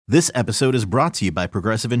This episode is brought to you by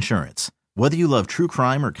Progressive Insurance. Whether you love true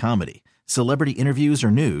crime or comedy, celebrity interviews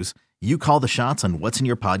or news, you call the shots on what's in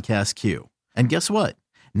your podcast queue. And guess what?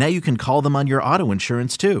 Now you can call them on your auto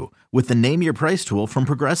insurance too with the Name Your Price tool from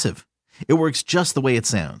Progressive. It works just the way it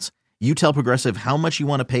sounds. You tell Progressive how much you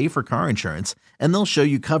want to pay for car insurance, and they'll show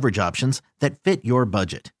you coverage options that fit your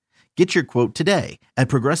budget. Get your quote today at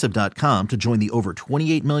Progressive.com to join the over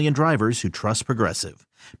 28 million drivers who trust Progressive.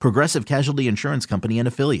 Progressive Casualty Insurance Company and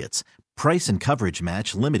Affiliates. Price and coverage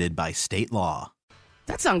match limited by state law.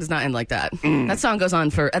 That song does not end like that. That song goes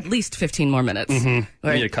on for at least 15 more minutes. Mm-hmm.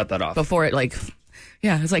 You need to cut that off. Before it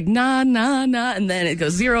it's like na, na, na, and then it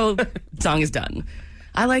goes zero, song is done.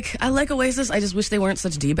 I like Oasis. I just wish they weren't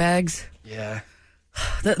such D-bags. Yeah.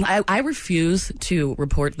 I refuse to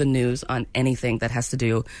report the news on anything that has to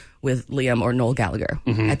do with Liam or Noel Gallagher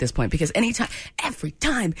at this point, because every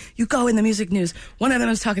time you go in the music news, one of them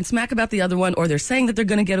is talking smack about the other one, or they're saying that they're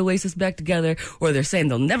going to get Oasis back together, or they're saying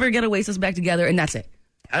they'll never get Oasis back together, and that's it.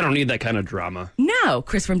 I don't need that kind of drama. No,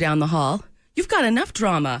 Chris from down the hall. You've got enough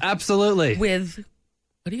drama. Absolutely.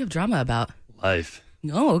 What do you have drama about? Life.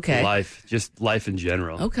 Oh, okay. Life. Just life in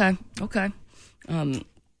general. Okay.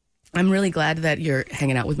 I'm really glad that you're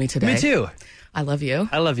hanging out with me today. Me too. I love you.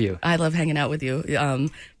 I love you. I love hanging out with you.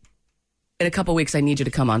 In a couple weeks, I need you to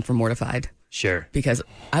come on for Mortified. Sure. Because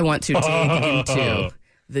I want to dig into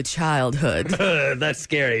the childhood. That's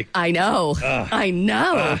scary. I know. I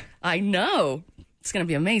know. It's going to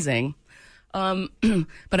be amazing. But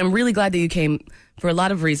I'm really glad that you came for a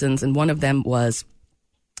lot of reasons, and one of them was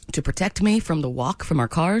to protect me from the walk from our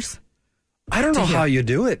cars. I don't know how you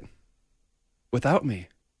do it without me.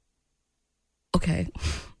 Okay.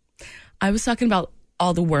 I was talking about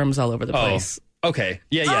all the worms all over the place. Okay.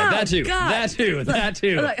 Yeah, that too. God. That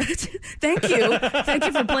too. Thank you. Thank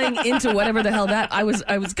you for playing into whatever the hell that I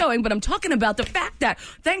was going, but I'm talking about the fact that,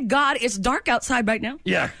 thank God, it's dark outside right now.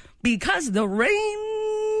 Yeah. Because the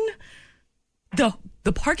rain, the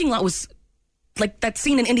parking lot was like that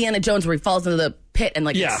scene in Indiana Jones where he falls into the pit and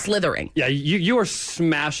it's slithering. Yeah, you were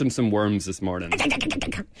smashing some worms this morning.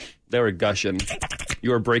 They were gushing. You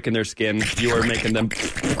were breaking their skin. You were making them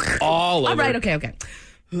all over. All right, okay.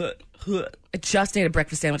 I just ate a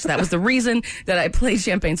breakfast sandwich. That was the reason that I played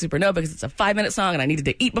Champagne Supernova, because it's a 5-minute song and I needed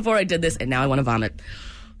to eat before I did this, and now I want to vomit.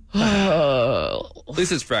 At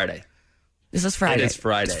least it's Friday. This is Friday. It is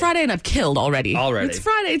Friday. It's Friday and I've killed already. Already. It's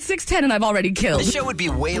Friday. It's 6:10 and I've already killed. The show would be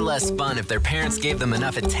way less fun if their parents gave them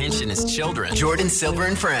enough attention as children. Jordan Silver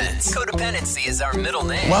and Friends. Codependency is our middle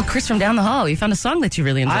name. Well, Chris from down the hall, you found a song that you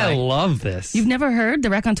really enjoy. I love this. You've never heard the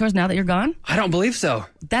Raconteurs Now That You're Gone? I don't believe so.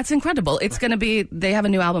 That's incredible. It's going to be, they have a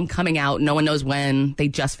new album coming out. No one knows when. They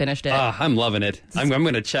just finished it. I'm loving it. I'm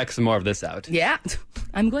going to check some more of this out. Yeah.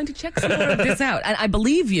 I'm going to check some more of this out. And I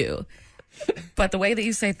believe you. But the way that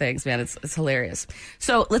you say things, man, it's hilarious.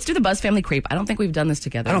 So let's do the Buzz Family Creep. I don't think we've done this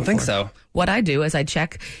together I don't before. think so. What I do is I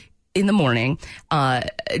check in the morning and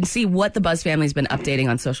see what the Buzz family's been updating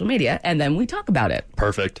on social media, and then we talk about it.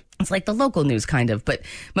 Perfect. It's like the local news, kind of, but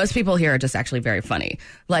most people here are just actually very funny.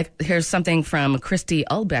 Like, here's something from Christy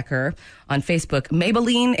Ulbecker on Facebook.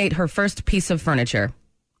 Maybelline ate her first piece of furniture.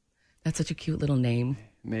 That's such a cute little name.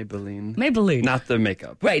 Maybelline. Not the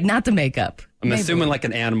makeup. Right, not the makeup. I'm assuming like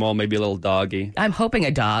an animal, maybe a little doggy. I'm hoping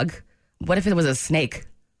a dog. What if it was a snake?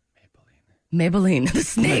 Maybelline, the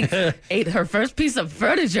snake, ate her first piece of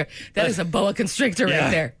furniture. That is a boa constrictor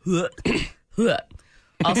right there.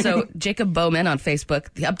 Also, Jacob Bowman on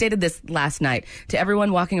Facebook, he updated this last night. To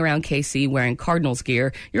everyone walking around KC wearing Cardinals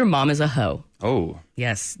gear, your mom is a hoe. Oh.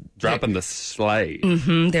 Yes. Dropping the sleigh.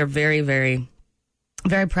 Mm-hmm. They're very, very,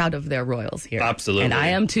 very proud of their Royals here. Absolutely. And I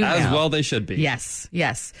am too As now. well they should be. Yes.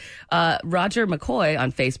 Roger McCoy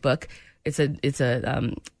on Facebook, it's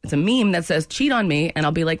a meme that says, cheat on me and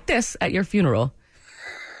I'll be like this at your funeral.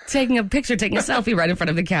 Taking a selfie right in front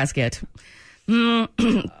of the casket. A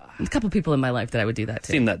couple people in my life that I would do that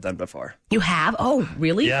to. Seen that done before. You have? Oh,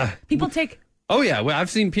 really? Yeah. People take... Oh, yeah. Well, I've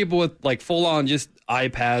seen people with like full-on just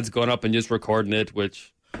iPads going up and just recording it,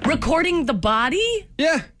 which... Recording the body?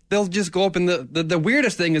 Yeah. They'll just go up and the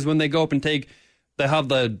weirdest thing is when they go up and they have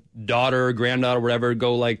the daughter or granddaughter or whatever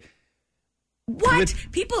go like... What?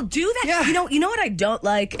 People do that? Yeah. You know what I don't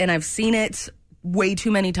like, and I've seen it way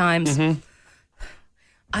too many times? Mm-hmm.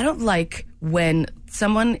 I don't like when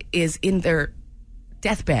someone is in their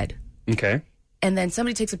deathbed. Okay. And then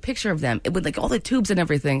somebody takes a picture of them with like all the tubes and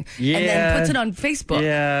everything. Yeah. And then puts it on Facebook.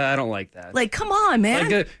 Yeah, I don't like that. Like, come on, man.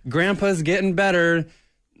 Like, grandpa's getting better.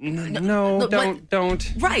 No,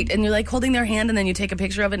 don't. Right. And you're like holding their hand and then you take a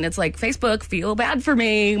picture of it and it's like, Facebook, feel bad for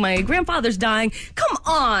me. My grandfather's dying. Come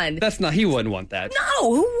on. He wouldn't want that.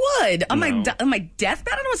 No, who would? On No. my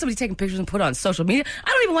deathbed? I don't want somebody taking pictures and put it on social media. I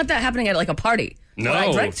don't even want that happening at like a party. No. Where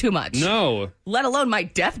I drank too much. No. Let alone my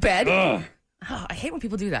deathbed. Ugh. Oh, I hate when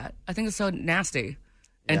people do that. I think it's so nasty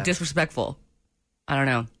and disrespectful. I don't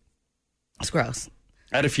know. It's gross.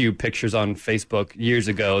 I had a few pictures on Facebook years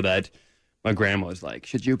ago that my grandma was like,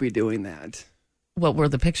 should you be doing that? What were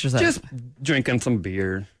the pictures of? Just drinking some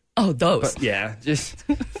beer. Oh, those. But yeah, just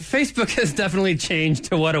Facebook has definitely changed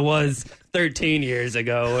to what it was 13 years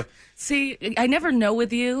ago. See, I never know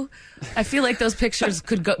with you. I feel like those pictures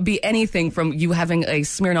could be anything from you having a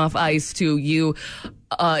Smirnoff Ice to you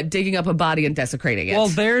digging up a body and desecrating it.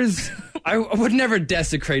 Well, I would never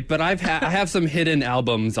desecrate, but I have some hidden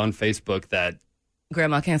albums on Facebook that...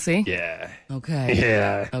 Grandma can't see? Yeah. Okay.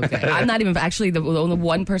 Yeah. Okay. I'm not even actually the only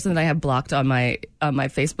one person that I have blocked on my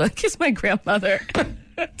Facebook is my grandmother.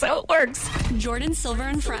 That's how it works. Jordan Silver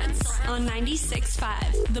and Friends on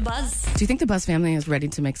 96.5 The Buzz. Do you think the Buzz family is ready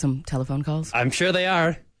to make some telephone calls? I'm sure they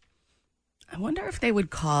are. I wonder if they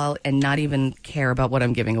would call and not even care about what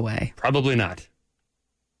I'm giving away. Probably not.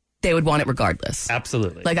 They would want it regardless.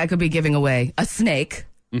 Absolutely. Like I could be giving away a snake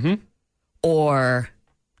or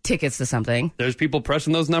tickets to something. There's people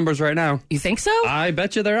pressing those numbers right now. You think so? I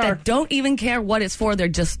bet you there are. That don't even care what it's for. They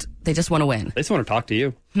just want to win. They just want to talk to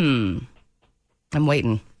you. I'm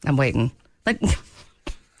waiting. Like,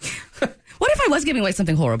 what if I was giving away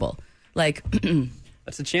something horrible? Like,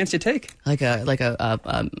 That's a chance you take. like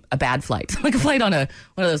a bad flight, like a flight on one of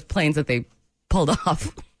those planes that they pulled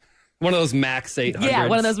off. One of those Max 800s. Yeah,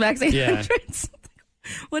 one of those Max 800s. Yeah.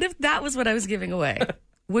 What if that was what I was giving away?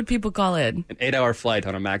 Would people call in? An 8-hour flight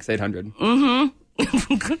on a Max 800.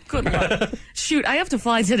 Good luck. Shoot, I have to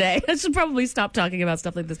fly today. I should probably stop talking about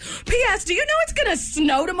stuff like this. P.S. Do you know it's going to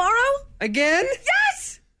snow tomorrow? Again?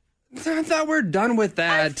 Yes! I thought we're done with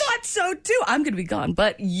that. I thought so too. I'm going to be gone,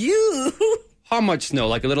 but you... How much snow?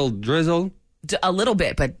 Like a little drizzle? A little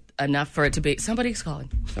bit, but enough for it to be... Somebody's calling.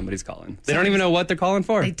 Somebody's calling. They don't even know what they're calling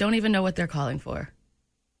for. They don't even know what they're calling for.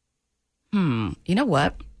 You know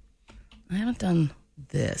what? I haven't done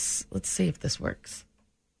this. Let's see if this works.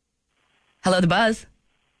 Hello, The Buzz.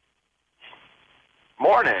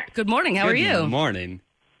 Morning. Good morning. How are you? Good morning.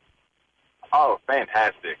 Oh,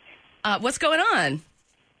 fantastic. What's going on?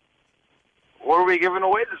 What are we giving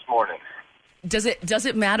away this morning? Does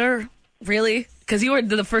it matter, really? Because you were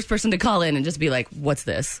the first person to call in and just be like, what's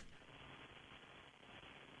this?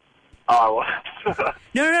 Oh,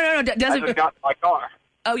 No. I just got in my car.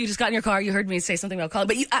 Oh, you just got in your car. You heard me say something about calling.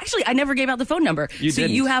 But I never gave out the phone number. You so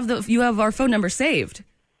didn't. you have our phone number saved.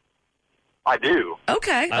 I do.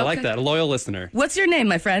 Okay. I like that. A loyal listener. What's your name,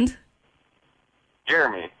 my friend?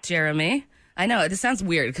 Jeremy. Jeremy. I know, this sounds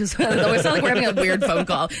weird because it sounds like we're having a weird phone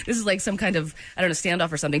call. This is like some kind of, I don't know,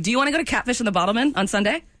 standoff or something. Do you want to go to Catfish and the Bottleman on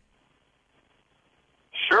Sunday?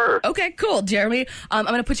 Sure. Okay, cool, Jeremy. I'm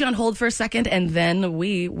going to put you on hold for a second, and then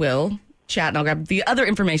we will chat, and I'll grab the other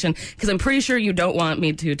information because I'm pretty sure you don't want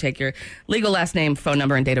me to take your legal last name, phone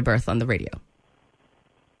number, and date of birth on the radio.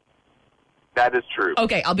 That is true.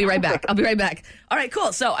 Okay, I'll be right back. All right,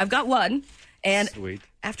 cool. So I've got one, and Sweet.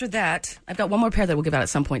 after that, I've got one more pair that we'll give out at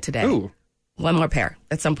some point today. Ooh. One more pair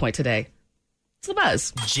at some point today. It's The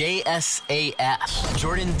Buzz. JSAF.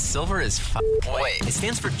 Jordan Silver is Wait, it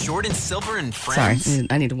stands for Jordan Silver and Sorry, Friends.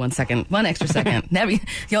 I need 1 second. One extra second. Never, you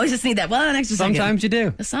always just need that one extra second. Sometimes you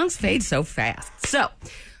do. The songs fade so fast. So,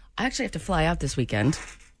 I actually have to fly out this weekend.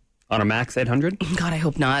 On a Max 800? God, I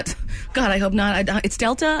hope not. It's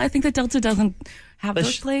Delta. I think that Delta doesn't have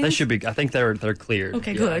those planes. They should be. I think they're cleared.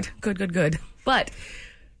 Okay, Yeah. good. But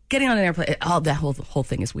getting on an airplane, that whole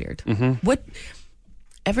thing is weird. Mm-hmm. What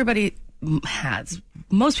everybody has,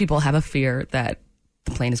 most people have a fear that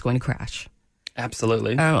the plane is going to crash.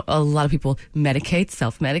 Absolutely. A lot of people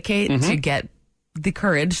self-medicate Mm-hmm. to get the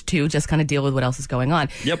courage to just kind of deal with what else is going on.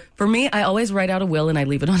 Yep. For me, I always write out a will and I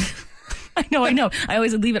leave it on. I know. I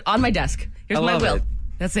always leave it on my desk. Here's I my love will. it.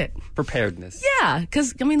 That's it. Preparedness. Yeah,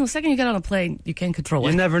 because, the second you get on a plane, you can't control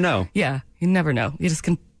it. You never know. Yeah, you never know. You just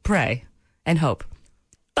can pray and hope.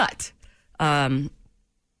 But,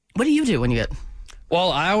 what do you do when you get...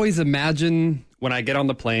 Well, I always imagine when I get on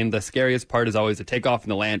the plane, the scariest part is always the takeoff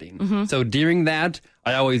and the landing. Mm-hmm. So during that,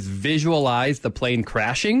 I always visualize the plane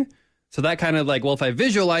crashing. So that kind of if I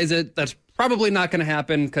visualize it, that's probably not going to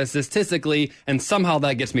happen because statistically, and somehow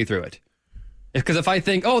that gets me through it. Because if I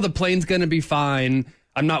think, the plane's going to be fine,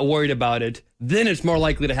 I'm not worried about it, then it's more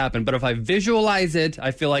likely to happen. But if I visualize it,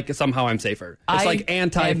 I feel like somehow I'm safer. It's like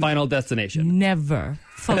anti-Final Destination. Never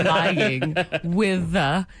flying with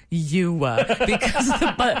you because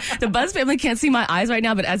the Buzz family can't see my eyes right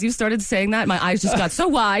now. But as you started saying that, my eyes just got so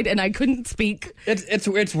wide and I couldn't speak.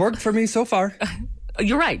 It's worked for me so far.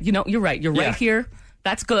 You're right. You're right. You're right here.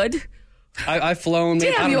 That's good. I've flown.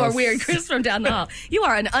 Damn, you are weird, Chris from down the hall. You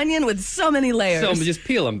are an onion with so many layers. So just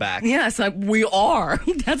peel them back. Yes, we are.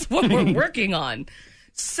 That's what we're working on.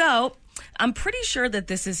 So I'm pretty sure that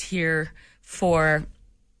this is here for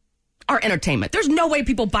our entertainment. There's no way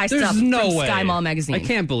people buy stuff from Sky Mall magazine. I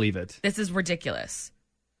can't believe it. This is ridiculous.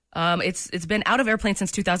 It's been out of airplane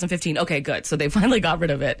since 2015. Okay, good. So they finally got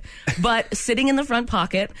rid of it. But sitting in the front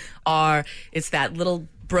pocket it's that little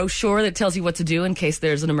brochure that tells you what to do in case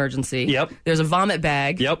there's an emergency. Yep. There's a vomit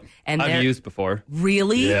bag. Yep. And I've used before.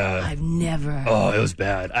 Really? Yeah. I've never. Oh, it was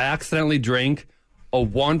bad. I accidentally drank a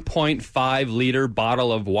 1.5 liter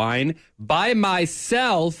bottle of wine by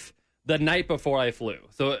myself the night before I flew.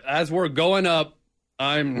 So as we're going up,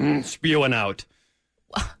 I'm spewing out.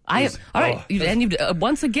 All right. And you've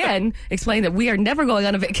once again explained that we are never going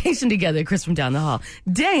on a vacation together, Chris from down the hall.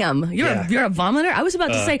 Damn, you're a vomiter? I was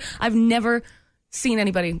about to say, I've never seen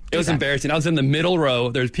anybody. It was embarrassing. I was in the middle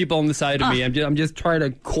row. There's people on the side of me. I'm just trying to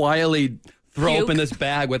quietly throw open this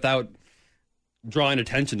bag without drawing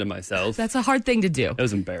attention to myself. That's a hard thing to do. It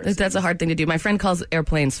was embarrassing. That's a hard thing to do. My friend calls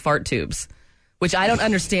airplanes fart tubes, which I don't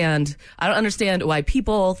understand. I don't understand why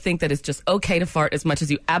people think that it's just okay to fart as much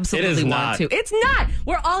as you absolutely want to. It's not.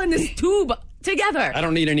 We're all in this tube together. I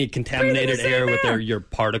don't need any contaminated air with your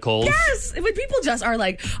particles. Yes. When people just are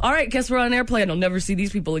like, all right, guess we're on an airplane. I'll never see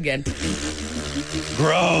these people again.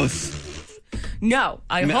 Gross. No,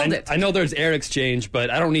 I hold it. I know there's air exchange, but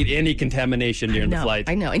I don't need any contamination during the flight.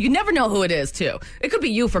 I know. And you never know who it is, too. It could be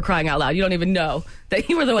you, for crying out loud. You don't even know that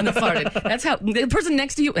you were the one that farted. That's how the person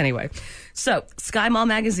next to you. Anyway, so Sky Mall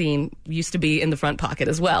magazine used to be in the front pocket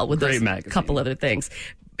as well with those couple other things.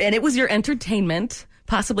 And it was your entertainment,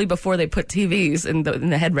 possibly before they put TVs in the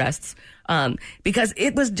headrests, because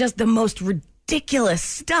it was just the most ridiculous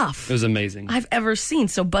stuff. It was amazing. I've ever seen.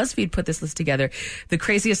 So BuzzFeed put this list together, the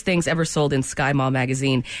craziest things ever sold in Sky Mall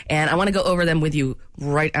magazine, and I want to go over them with you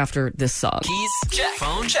right after this song. Keys? Check.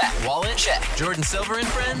 Phone? Check. Wallet? Check. Jordan Silver and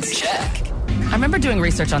Friends? Check. I remember doing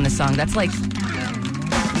research on this song. That's like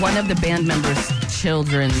one of the band members'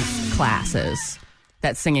 children's classes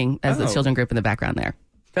that's singing as the children group in the background there.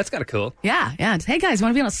 That's kind of cool. Yeah. Hey, guys,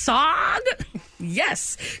 want to be on a song?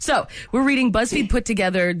 Yes. So we're reading BuzzFeed put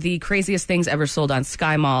together the craziest things ever sold on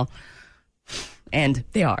Sky Mall. And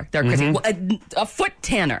they're crazy. A foot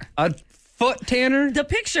tanner. A foot tanner? The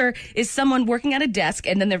picture is someone working at a desk,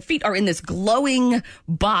 and then their feet are in this glowing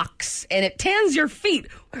box, and it tans your feet.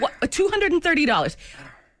 $230.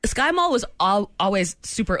 Sky Mall was always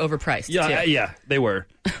super overpriced. Yeah, too. Yeah, they were.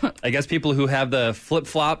 I guess people who have the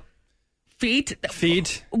flip-flop feet.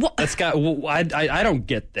 That's got. I don't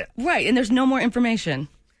get that. Right, and there's no more information.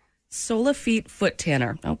 Sola Feet Foot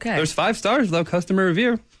Tanner. Okay. There's 5 stars though. Customer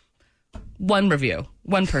review. One review.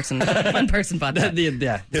 One person. One person bought that.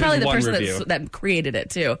 Yeah. It's probably the person that created it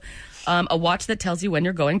too. A watch that tells you when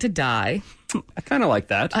you're going to die. I kind of like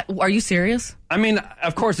that. Are you serious? I mean,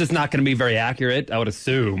 of course, it's not going to be very accurate. I would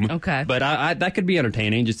assume. Okay. But that could be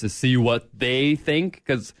entertaining just to see what they think.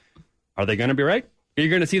 Because are they going to be right? You're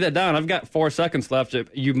going to see that down. I've got 4 seconds left.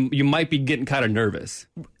 You might be getting kind of nervous.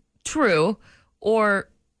 True. Or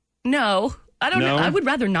no. I don't know. I would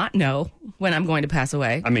rather not know when I'm going to pass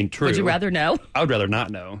away. I mean, true. Would you rather know? I would rather not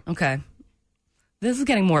know. Okay. This is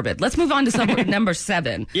getting morbid. Let's move on to number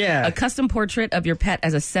 7. Yeah. A custom portrait of your pet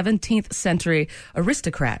as a 17th century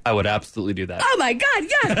aristocrat. I would absolutely do that. Oh, my God.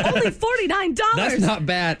 Yes. Only $49. That's not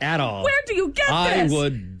bad at all. Where do you get this? I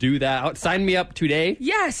would do that. Sign me up today.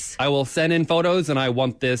 Yes. I will send in photos, and I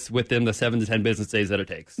want this within the 7 to 10 business days that it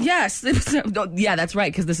takes. Yes. Yeah, that's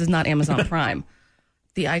right, because this is not Amazon Prime.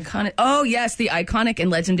 The iconic. Oh, yes. The iconic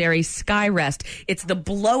and legendary Skyrest. It's the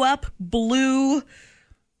blow-up blue...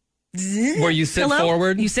 Where you sit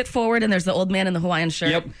forward? You sit forward, and there's the old man in the Hawaiian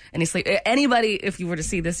shirt. Yep. And he sleeps. Anybody, if you were to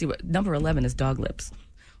see this, number 11 is dog lips.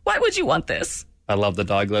 Why would you want this? I love the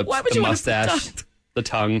dog lips. Why would the you mustache, want the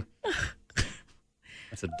tongue.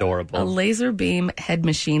 That's adorable. A laser beam head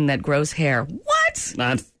machine that grows hair. What?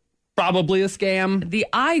 That's probably a scam. The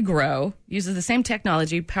iGrow uses the same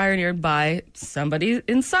technology pioneered by somebody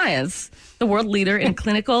in science, the world leader in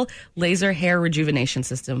clinical laser hair rejuvenation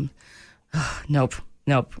system. Nope.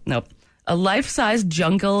 A life-size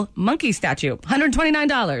jungle monkey statue,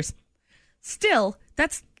 $129. Still,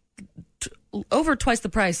 that's over twice the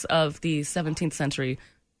price of the 17th century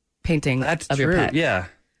painting That's of true. your pet. Yeah.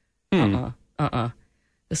 The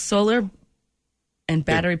solar and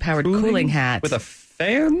battery-powered cooling hat. With a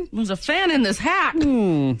fan? There's a fan in this hat.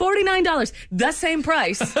 $49. The same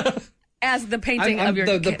price as the painting of your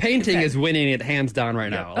The painting is winning it hands down right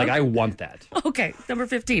now. Like, I want that. Okay, number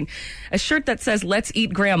 15. A shirt that says, "Let's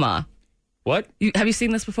eat grandma." What? Have you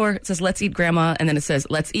seen this before? It says, "Let's eat grandma," and then it says,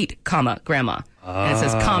 "Let's eat, comma, grandma." And it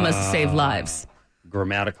says, commas save lives.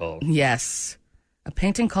 Grammatical. Yes. A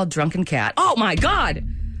painting called Drunken Cat. Oh, my God!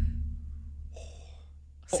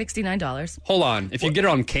 $69. Hold on. If you get it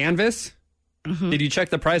on Canvas, did you check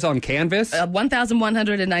the price on Canvas?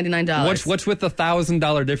 $1,199. What's with the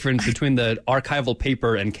 $1,000 difference between the archival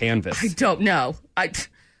paper and Canvas? I don't know.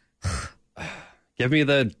 Give me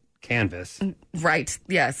the Canvas. Right,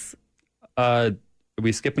 yes. Are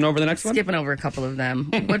we skipping over the next one? Skipping over a couple of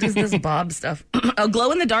them. What is this Bob stuff? A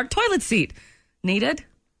glow-in-the-dark toilet seat. Needed?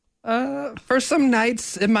 For some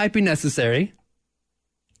nights, it might be necessary.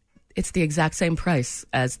 It's the exact same price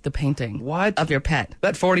as the painting What? of your pet.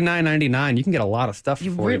 That $49.99, you can get a lot of stuff for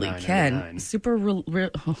You $49.99. really can. Super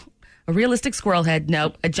a realistic squirrel head.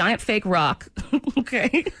 Nope. A giant fake rock.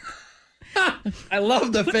 Okay. I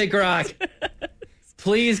love the fake rock.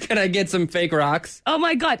 Please, can I get some fake rocks? Oh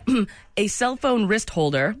my God. A cell phone wrist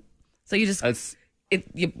holder. So you just That's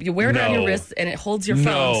you wear it on your wrist and it holds your phone,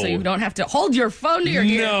 No. so you don't have to hold your phone to your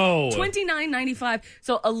ear. No. $29.95.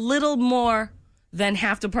 So a little more than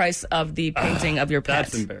half the price of the painting of your pet.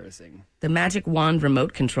 that's embarrassing. The Magic Wand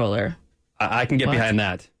remote controller. I can get behind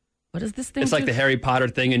that. What is this thing? It's like do? the Harry Potter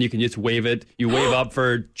thing, and you can just wave it. You wave up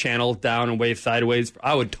for channel, down, and wave sideways.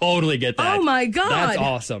 I would totally get that. Oh my God. That's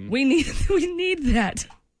awesome. We need that.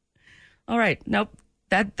 All right. Nope.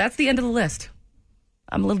 That's the end of the list.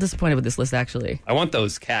 I'm a little disappointed with this list, actually. I want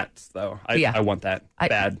those cats, though. I want that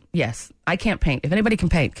bad. Yes. I can't paint. If anybody can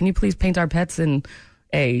paint, can you please paint our pets in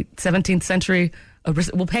a 17th century?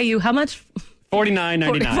 We'll pay you how much?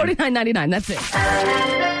 $49.99. $49.99. That's it.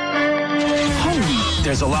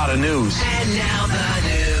 There's a lot of news.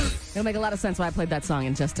 It'll make a lot of sense why I played that song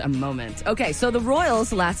in just a moment. Okay, so the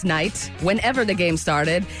Royals last night, whenever the game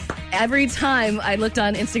started, every time I looked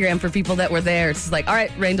on Instagram for people that were there, it's just like, all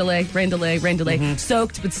right, rain delay,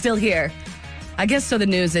 soaked, but still here. I guess so the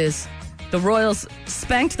news is the Royals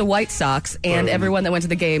spanked the White Sox, and everyone that went to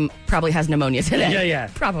the game probably has pneumonia today. Yeah.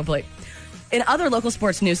 Probably. In other local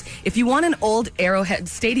sports news, if you want an old Arrowhead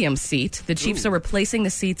Stadium seat, the Chiefs are replacing the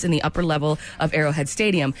seats in the upper level of Arrowhead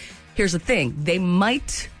Stadium. Here's the thing. They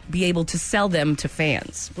might be able to sell them to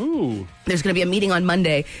fans. Ooh. There's going to be a meeting on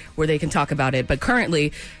Monday where they can talk about it. But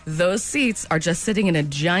currently, those seats are just sitting in a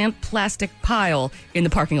giant plastic pile in the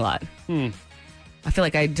parking lot. I feel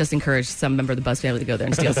like I just encouraged some member of the Buzz family to go there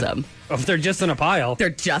and steal some. Oh, they're just in a pile. They're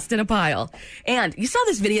just in a pile. And you saw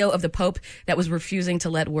this video of the Pope that was refusing to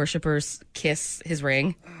let worshipers kiss his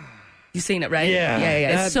ring? You've seen it, right? Yeah.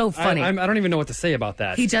 It's so funny. I don't even know what to say about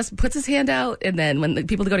that. He just puts his hand out, and then when the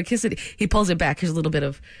people go to kiss it, he pulls it back. Here's a little bit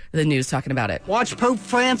of the news talking about it. Watch Pope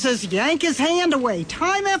Francis yank his hand away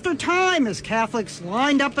time after time as Catholics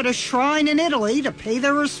lined up at a shrine in Italy to pay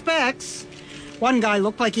their respects. One guy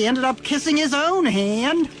looked like he ended up kissing his own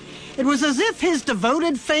hand. It was as if his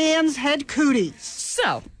devoted fans had cooties.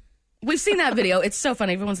 So, we've seen that video. It's so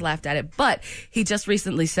funny. Everyone's laughed at it. But he just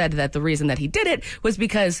recently said that the reason that he did it was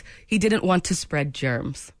because he didn't want to spread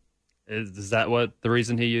germs. Is that what the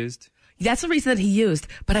reason he used? That's the reason that he used.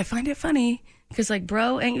 But I find it funny because, like,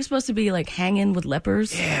 bro, ain't you supposed to be, like, hanging with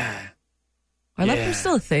lepers? Yeah. Are lepers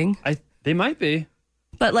still a thing? They might be.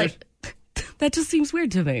 But, like, that just seems weird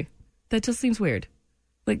to me. That just seems weird.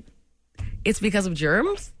 Like, it's because of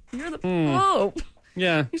germs? You're the Pope.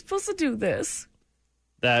 Yeah. You're supposed to do this.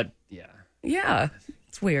 Yeah. Yeah,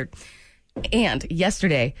 it's weird. And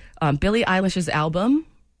yesterday, Billie Eilish's album,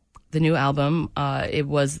 the new album,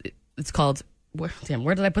 it's called, where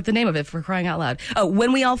did I put the name of it, for crying out loud? Oh,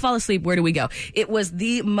 When We All Fall Asleep, Where Do We Go? It was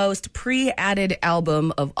the most pre-added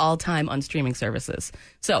album of all time on streaming services.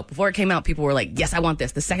 So before it came out, people were like, yes, I want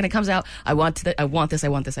this. The second it comes out, I want this.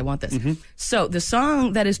 Mm-hmm. So the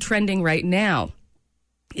song that is trending right now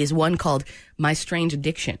is one called My Strange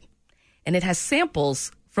Addiction. And it has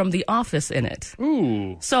samples from The Office in it.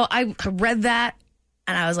 Ooh. So I read that,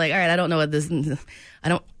 and I was like, all right, I don't know what this...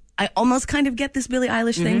 I almost kind of get this Billie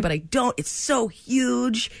Eilish thing, but I don't. It's so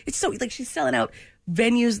huge. It's so, like, she's selling out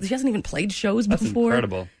venues. She hasn't even played shows before. That's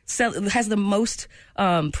incredible. Has the most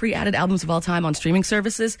pre-added albums of all time on streaming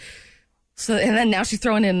services. So, and then now she's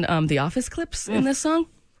throwing in The Office clips in this song.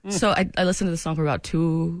 So I listened to the song for about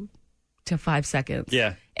 2 to 5 seconds.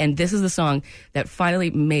 Yeah. And this is the song that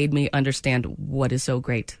finally made me understand what is so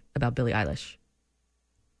great about Billie Eilish.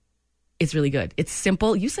 It's really good. It's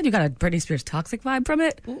simple. You said you got a Britney Spears Toxic vibe from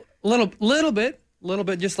it? Little bit,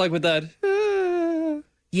 just like with that.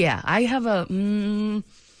 Yeah, I have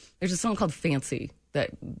there's a song called Fancy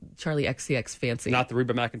that Charlie XCX Fancy. Not the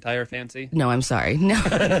Reba McEntire Fancy? No, I'm sorry. No,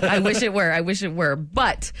 I wish it were.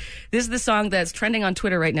 But this is the song that's trending on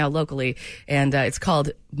Twitter right now locally, and it's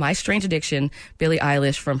called My Strange Addiction, Billie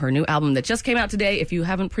Eilish, from her new album that just came out today. If you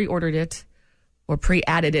haven't pre-ordered it or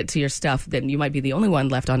pre-added it to your stuff, then you might be the only one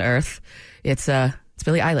left on Earth. It's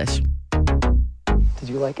Billie Eilish. Did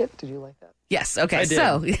you like it? Did you like that? Yes. Okay.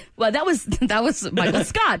 So, well, that was Michael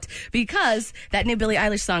Scott, because that new Billie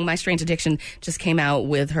Eilish song, My Strange Addiction, just came out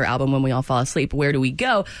with her album When We All Fall Asleep. Where Do We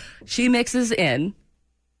Go? She mixes in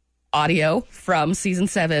audio from season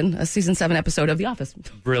 7, a season 7 episode of The Office.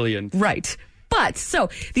 Brilliant. Right. But, so,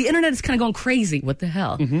 the internet is kind of going crazy. What the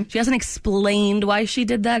hell? Mm-hmm. She hasn't explained why she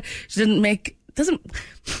did that. She doesn't...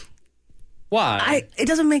 Why? It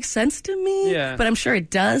doesn't make sense to me, yeah. But I'm sure it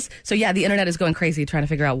does. So yeah, the internet is going crazy trying to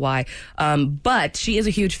figure out why. But she is a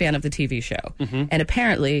huge fan of the TV show. Mm-hmm. And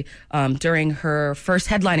apparently, during her first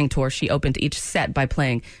headlining tour, she opened each set by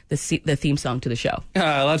playing the theme song to the show.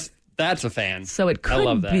 That's a fan. So it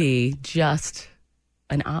could be just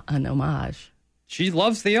an homage. She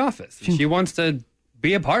loves The Office. She wants to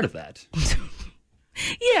be a part of that.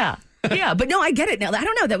 Yeah. But no, I get it now. I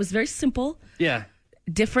don't know. That was very simple. Yeah.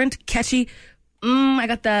 Different, catchy. I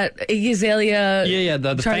got that Iggy Azalea. Yeah,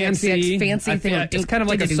 the fancy thing. It's kind of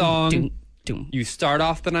like a song you start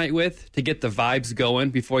off the night with to get the vibes going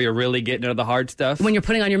before you're really getting into the hard stuff. When you're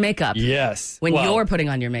putting on your makeup. Yes. When you're putting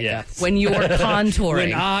on your makeup. Yes. When you're contouring.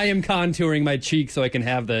 When I am contouring my cheeks so I can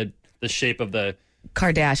have the shape of the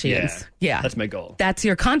Kardashians. Yeah. That's my goal. That's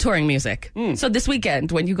your contouring music. So this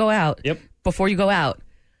weekend, when you go out, before you go out,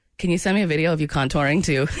 can you send me a video of you contouring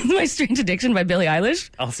to My Strange Addiction by Billie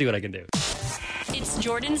Eilish? I'll see what I can do. It's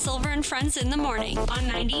Jordan Silver and Friends in the morning on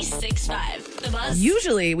 96.5 The Buzz.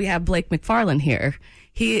 Usually we have Blake McFarland here.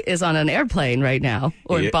 He is on an airplane right now,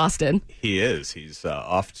 or in Boston. He is. He's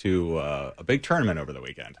off to a big tournament over the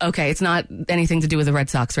weekend. Okay, it's not anything to do with the Red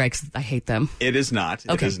Sox, right? 'Cause I hate them. It is not.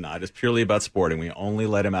 Okay. It is not. It's purely about sporting. We only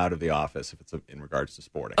let him out of the office if it's in regards to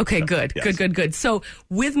sporting. Okay, so, good. Yes. Good. So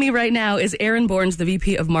with me right now is Aaron Bournes, the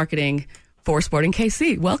VP of Marketing for Sporting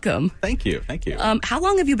KC. Welcome. Thank you. How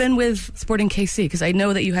long have you been with Sporting KC? Because I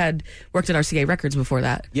know that you had worked at RCA Records before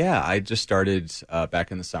that. Yeah, I just started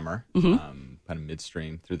back in the summer, kind of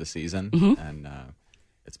midstream through the season, and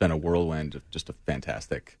it's been a whirlwind of just a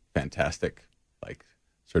fantastic, like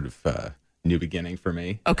sort of new beginning for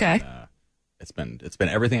me. Okay. And, it's been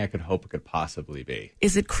everything I could hope it could possibly be.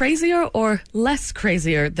 Is it crazier or less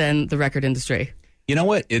crazier than the record industry? You know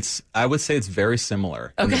what? I would say it's very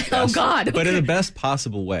similar. Okay. Oh God. Okay. But in the best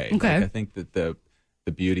possible way. Okay. Like, I think that the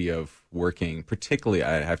beauty of working, particularly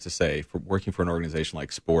I have to say, for working for an organization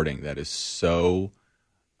like Sporting that is so,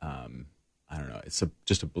 I don't know, it's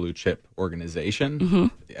just a blue chip organization. Mm-hmm.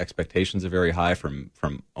 The expectations are very high from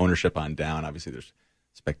ownership on down. Obviously, there's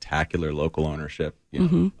spectacular local ownership,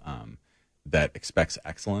 that expects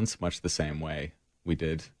excellence, much the same way we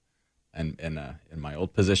did. And in my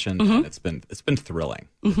old position, and it's been thrilling.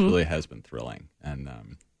 It really has been thrilling, and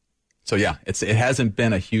so yeah, it hasn't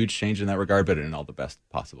been a huge change in that regard, but in all the best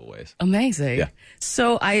possible ways. Amazing. Yeah.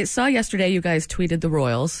 So I saw yesterday you guys tweeted the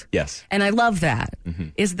Royals. Yes. And I love that. Mm-hmm.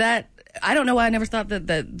 Is that, I don't know why I never thought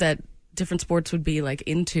that different sports would be like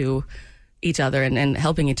into each other and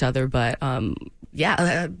helping each other, but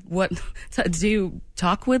what do you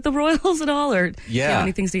talk with the Royals at all, or do you have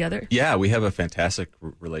any things together? Yeah, we have a fantastic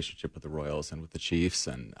relationship with the Royals and with the Chiefs,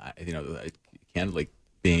 and candidly,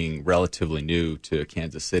 being relatively new to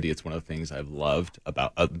Kansas City, it's one of the things I've loved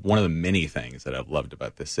about one of the many things that I've loved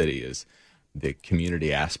about this city is the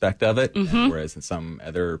community aspect of it. Mm-hmm. Whereas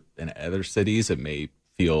in other cities, it may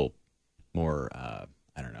feel more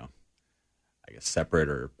separate,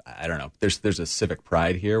 or I don't know. There's a civic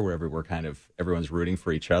pride here where everyone's rooting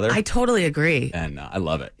for each other. I totally agree, and I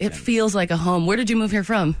love it. It feels like a home. Where did you move here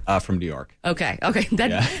from? From New York. Okay.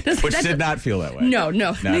 Which did not feel that way. No.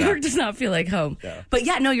 New York does not feel like home. No. But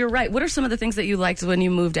you're right. What are some of the things that you liked when you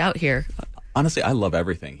moved out here? Honestly, I love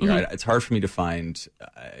everything here. Mm-hmm. It's hard for me to find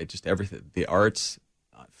just everything. The art's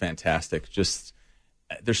fantastic. Just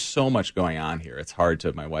there's so much going on here. It's hard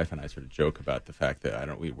to. My wife and I sort of joke about the fact that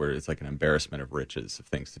it's like an embarrassment of riches of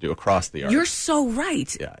things to do across the arts. You're so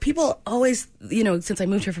right. Yeah, people always, since I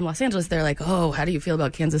moved here from Los Angeles, they're like, "Oh, how do you feel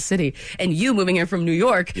about Kansas City?" And you moving here from New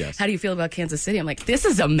York, yes. How do you feel about Kansas City? I'm like, this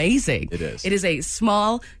is amazing. It is. It is a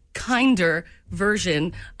small, kinder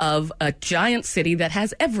version of a giant city that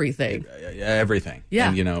has everything. Everything.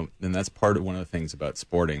 Yeah. And, and that's one of the things about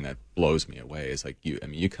sporting that blows me away is like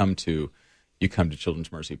you come to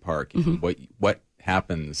Children's Mercy Park, and what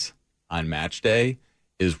happens on match day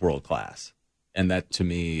is world class. And that to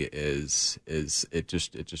me is it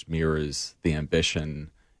just mirrors the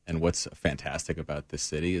ambition. And what's fantastic about this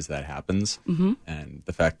city is that happens. And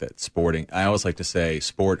the fact that sporting, I always like to say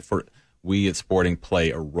we at sporting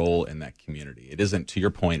play a role in that community. It isn't, to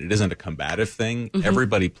your point, it isn't a combative thing.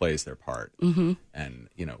 Everybody plays their part. And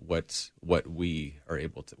what we are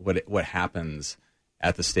able to, what happens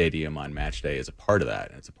at the stadium on match day is a part of that,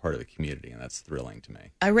 and it's a part of the community, and that's thrilling to me.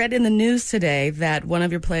 I read in the news today that one of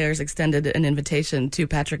your players extended an invitation to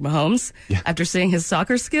Patrick Mahomes after seeing his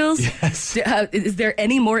soccer skills. Yes. Is there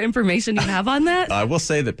any more information you have on that? I will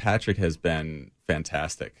say that Patrick has been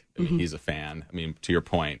fantastic. I mean, he's a fan. I mean, to your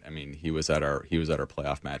point, I mean, he was at our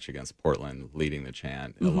playoff match against Portland, leading the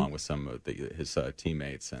chant along with some of his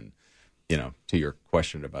teammates. And to your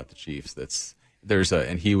question about the Chiefs,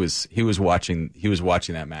 he was watching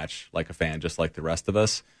that match like a fan, just like the rest of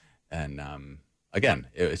us. And again,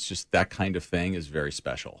 it's just that kind of thing is very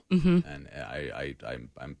special. And I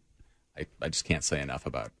just can't say enough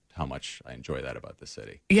about how much I enjoy that about the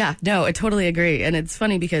city. Yeah, no, I totally agree. And it's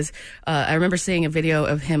funny because I remember seeing a video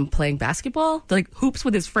of him playing basketball, like hoops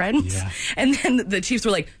with his friends. Yeah. And then the Chiefs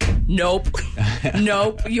were like, nope,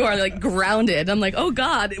 you are like grounded. I'm like, oh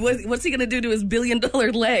God, what's he going to do to his $1 billion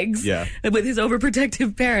legs? Yeah. With his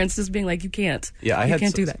overprotective parents just being like, you can't. Yeah, you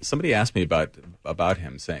can't do that. Somebody asked me about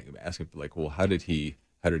him, asking like, well, how did he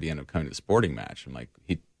end up coming to the sporting match? I'm like,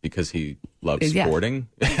 because he loves sporting.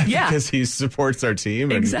 Yeah. Because he supports our team.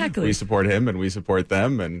 And exactly. We support him and we support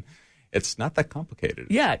them. And it's not that complicated.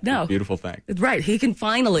 Yeah, no. It's a beautiful thing. Right. He can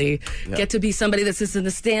finally get to be somebody that sits in the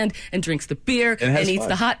stand and drinks the beer and eats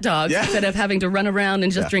the hot dogs instead of having to run around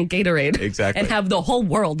and just drink Gatorade. Exactly. And have the whole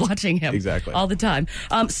world watching him. Exactly. All the time.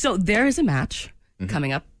 So there is a match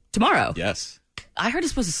coming up tomorrow. Yes. I heard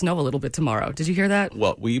it's supposed to snow a little bit tomorrow. Did you hear that?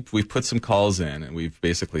 Well, we've put some calls in, and we've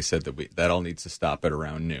basically said that all needs to stop at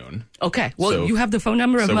around noon. Okay. Well, you have the phone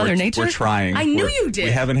number of Mother Nature? We're trying. I knew you did.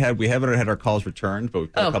 We haven't had our calls returned, but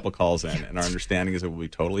we've put a couple calls in, and our understanding is it will be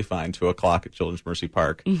totally fine. 2:00 at Children's Mercy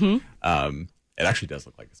Park. It actually does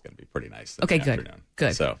look like it's going to be pretty nice. Okay, good. Afternoon.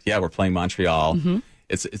 Good. So we're playing Montreal.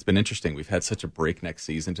 It's been interesting. We've had such a breakneck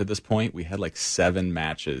season to this point. We had like 7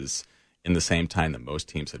 matches in the same time that most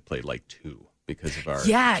teams had played like 2. Because of our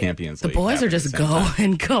Champions League. The boys are just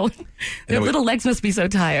going. Their little legs must be so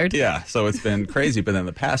tired. Yeah, so it's been crazy. But then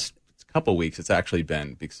the past couple weeks, it's actually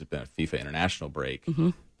been, because it's been a FIFA international break,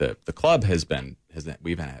 the club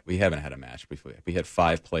we haven't had a match before. We had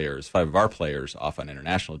 5 of our players off on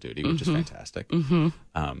international duty, which is fantastic.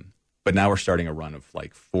 But now we're starting a run of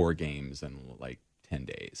like 4 games in like 10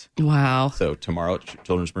 days. Wow. So tomorrow at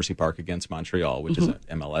Children's Mercy Park against Montreal, which is an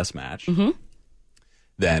MLS match.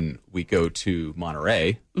 Then we go to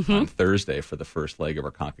Monterey on Thursday for the first leg of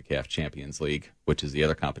our CONCACAF Champions League, which is the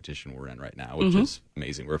other competition we're in right now, which is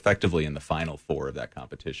amazing. We're effectively in the final 4 of that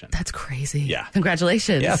competition. That's crazy. Yeah.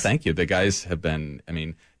 Congratulations. Yeah, thank you. The guys have been,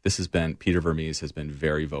 Peter Vermees has been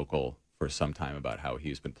very vocal for some time about how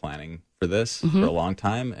he's been planning for this for a long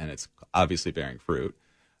time, and it's obviously bearing fruit.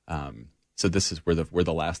 So we're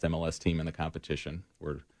the last MLS team in the competition.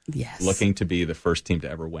 We're looking to be the first team to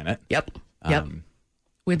ever win it. Yep.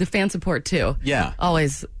 With the fan support too. Yeah.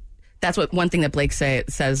 Always. That's one thing that Blake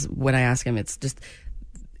says when I ask him. It's just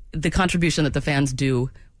the contribution that the fans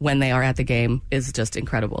do when they are at the game is just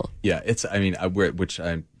incredible. Yeah, you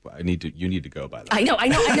need to go by that. I know.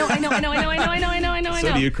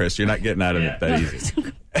 So do you, Chris. You're not getting out of it that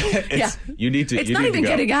easy. You need to. It's not even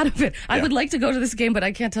getting out of it. I would like to go to this game, but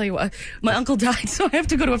I can't tell you what. My uncle died, so I have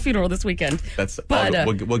to go to a funeral this weekend.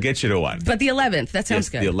 We'll get you to one. But the 11th, that sounds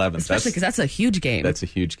good. The 11th, especially because that's a huge game. That's a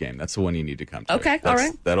huge game. That's the one you need to come to. Okay, all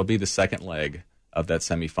right. That'll be the second leg of that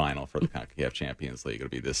semifinal for the CONCACAF Champions League. It'll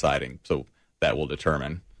be deciding. So that will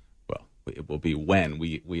determine. Well, it will be when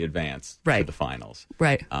we advance to the finals.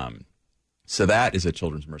 Right. So that is at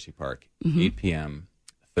Children's Mercy Park, 8 p.m.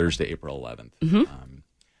 Thursday, April 11th.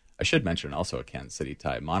 I should mention also a Kansas City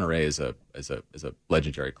tie. Monterey is a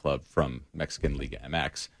legendary club from Mexican Liga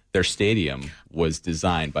MX. Their stadium was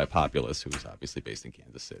designed by Populous, who is obviously based in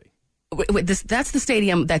Kansas City. Wait, that's the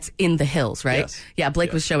stadium that's in the hills, right? Yes. Yeah,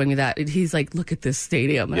 Blake was showing me that. He's like, look at this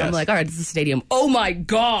stadium. And I'm like, all right, it's the stadium. Oh, my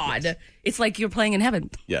God. Yes. It's like you're playing in heaven.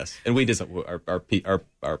 Yes. And we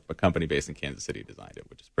our company based in Kansas City designed it,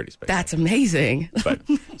 which is pretty spectacular. That's amazing. But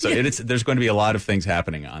there's going to be a lot of things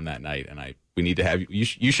happening on that night, and we need to have you.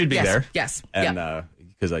 You should be there. Yes. And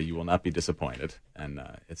because you will not be disappointed, and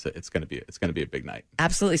it's going to be a big night.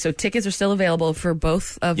 Absolutely. So tickets are still available for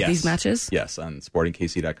both of these matches? Yes, on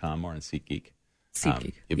SportingKC.com or on SeatGeek.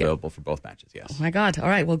 SeatGeek. Available for both matches, yes. Oh, my God. All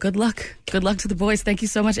right. Well, good luck. Good luck to the boys. Thank you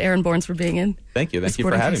so much, Aaron Bournes, for being in. Thank you. Thank you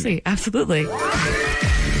for having me. Absolutely.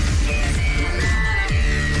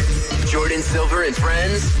 Jordan Silver and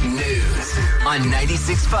Friends News on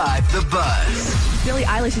 96.5 The Buzz. Billie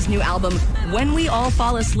Eilish's new album, When We All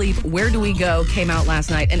Fall Asleep, Where Do We Go, came out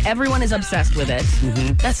last night, and everyone is obsessed with it.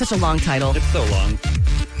 Mm-hmm. That's such a long title. It's so long.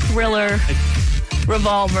 Thriller,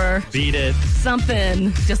 Revolver. Beat it.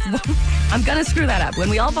 Something. Just, I'm going to screw that up. When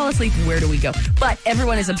We All Fall Asleep, Where Do We Go? But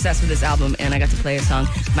everyone is obsessed with this album, and I got to play a song,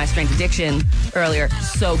 My Strength Addiction, earlier.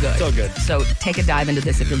 So good. So good. So take a dive into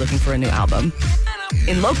this if you're looking for a new album.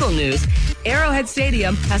 In local news, Arrowhead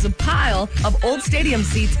Stadium has a pile of old stadium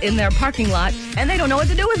seats in their parking lot, and they don't know what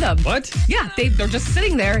to do with them. What? Yeah, they're just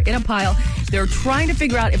sitting there in a pile. They're trying to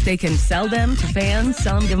figure out if they can sell them to fans,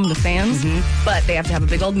 give them to fans, but they have to have a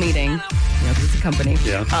big old meeting. Because it's a company.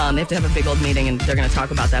 Yeah. They have to have a big old meeting, and they're going to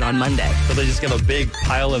talk about that on Monday. So they just give a big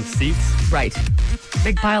pile of seats? Right.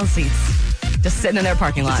 Big pile of seats. Just sitting in their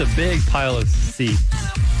parking lot. It's a big pile of seats.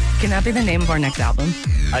 Can that be the name of our next album?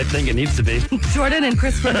 I think it needs to be. Jordan and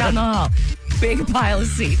Christopher down the hall. Big pile of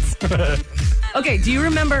seats. Okay, do you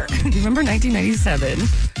remember 1997?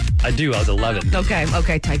 I do. I was 11.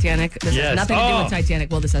 Okay, Titanic. This has nothing to do with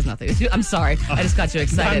Titanic. Well, this has nothing to do. I'm sorry. I just got you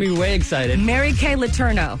excited. Got me way excited. Mary Kay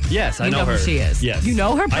Letourneau. Yes, I know her. You know who she is. Yes. You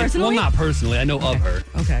know her personally? Well, not personally. I know of her.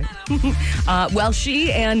 Okay. Well,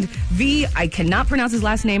 she and V, I cannot pronounce his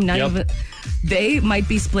last name. They might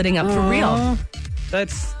be splitting up for real.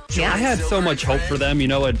 That's... I had so much hope for them. A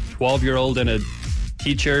 12-year-old and a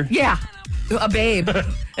teacher. Yeah. A babe.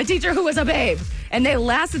 A teacher who was a babe. And they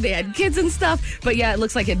had kids and stuff. But yeah, it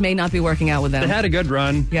looks like it may not be working out with them. They had a good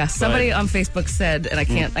run. Yeah, somebody on Facebook said, and I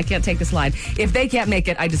can't take this line, if they can't make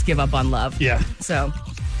it, I just give up on love. Yeah. So,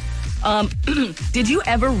 did you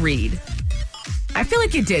ever read, I feel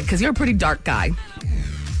like you did, because you're a pretty dark guy,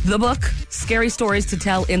 the book, Scary Stories to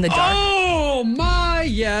Tell in the Dark? Oh, my,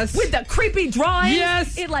 yes. With the creepy drawings?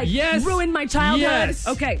 Yes. It, ruined my childhood? Yes.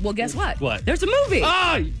 Okay, well, guess what? What? There's a movie.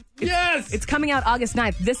 Oh, yes. It's coming out August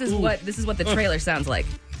 9th. This is what the trailer sounds like.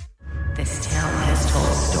 This town has told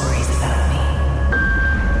stories about me.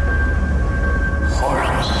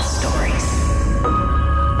 Horrible stories.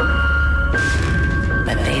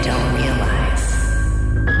 But they don't realize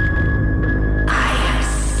I have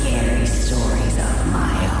scary stories of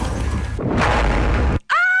my own.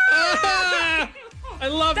 I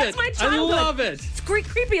love it. That's my childhood. I love it. It's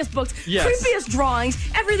creepiest books, Yes. creepiest drawings.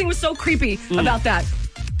 Everything was so creepy about that.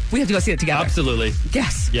 We have to go see it together. Absolutely.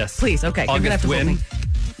 Yes. Yes. Please. Okay. August You're gonna have to when? hold me.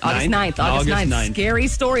 August 9th. August 9th. Scary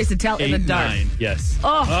Stories to Tell in the Dark. 9. Yes.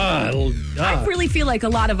 I really feel like a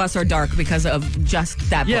lot of us are dark because of just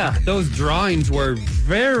that book. Yeah, those drawings were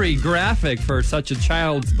very graphic for such a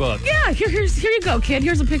child's book. Yeah, here you go, kid.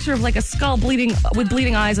 Here's a picture of like a skull with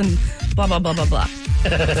bleeding eyes and blah, blah, blah, blah, blah.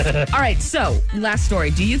 All right, so last story.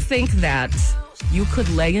 Do you think that you could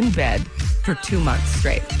lay in bed for 2 months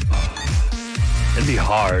straight? It'd be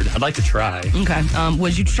hard. I'd like to try. Okay.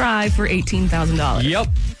 Would you try for $18,000? Yep.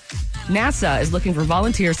 NASA is looking for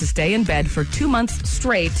volunteers to stay in bed for 2 months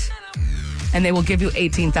straight, and they will give you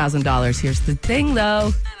 $18,000. Here's the thing,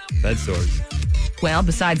 though. Bed sores. Well,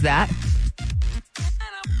 besides that,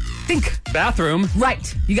 think. Bathroom.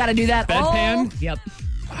 Right. You got to do that. Bedpan. Yep.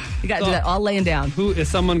 You got to do that all laying down. Who is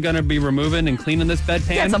someone going to be removing and cleaning this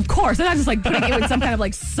bedpan? Yes, of course. They're not just like putting you in some kind of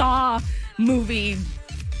like Saw movie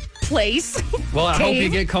place. Well, I hope you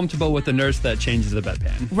get comfortable with the nurse that changes the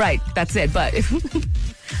bedpan. Right, that's it. But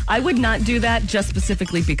I would not do that just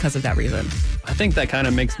specifically because of that reason. I think that kind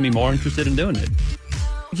of makes me more interested in doing it.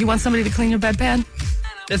 You want somebody to clean your bedpan?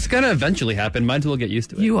 It's going to eventually happen. Might as well get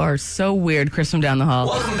used to it. You are so weird, Chris from down the hall.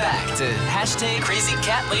 Welcome back to Crazy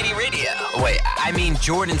Cat Lady Radio. Wait, I mean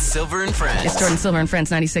Jordan Silver and Friends. It's Jordan Silver and Friends,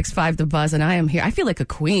 96.5 The Buzz, and I am here. I feel like a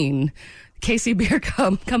queen. KC Beer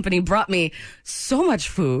Company brought me so much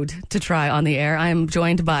food to try on the air. I am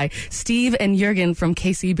joined by Steve and Jürgen from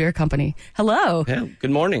KC Beer Company. Hello. Yeah, good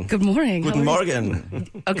morning. Good morning. Good morning.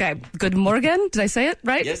 Okay, good morning. Did I say it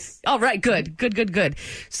right? Yes. All right, good.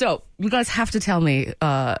 So you guys have to tell me,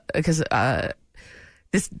 because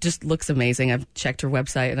this just looks amazing. I've checked your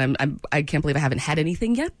website, and I can't believe I haven't had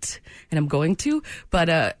anything yet, and I'm going to.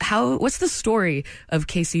 But what's the story of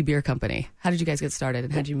KC Beer Company? How did you guys get started,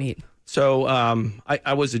 and how did you meet? So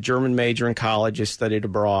I was a German major in college. I studied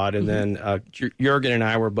abroad, and then Jürgen and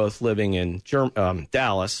I were both living in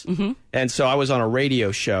Dallas. And so I was on a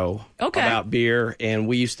radio show about beer, and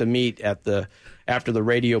we used to meet at the after the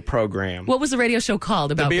radio program. What was the radio show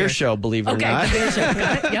called about The Beer Show, believe it or not. Okay, the Beer Show.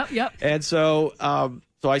 Got it. Yep. And so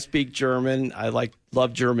I speak German. I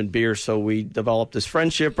love German beer, so we developed this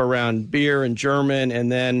friendship around beer and German,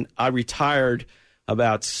 and then I retired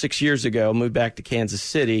about 6 years ago, moved back to Kansas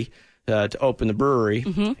City to open the brewery,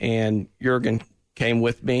 and Jurgen came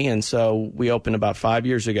with me, and so we opened about 5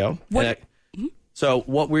 years ago. So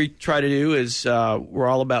what we try to do is we're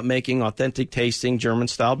all about making authentic tasting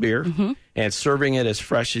German-style beer and serving it as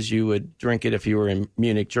fresh as you would drink it if you were in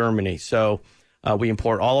Munich, Germany. So we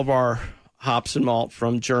import all of our hops and malt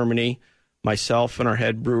from Germany. Myself and our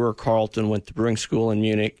head brewer, Carlton, went to brewing school in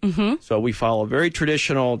Munich. So we follow very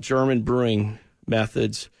traditional German brewing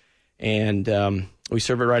methods, and we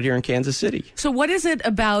serve it right here in Kansas City. So what is it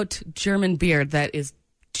about German beer that is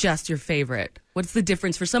just your favorite? What's the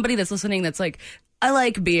difference for somebody that's listening that's like, I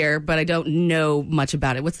like beer, but I don't know much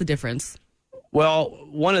about it? What's the difference? Well,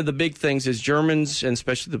 one of the big things is Germans, and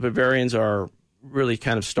especially the Bavarians, are really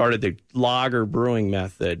kind of started the lager brewing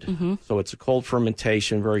method. So it's a cold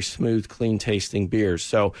fermentation, very smooth, clean-tasting beers.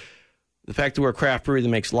 So the fact that we're a craft brewery that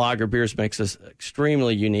makes lager beers makes us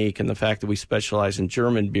extremely unique, and the fact that we specialize in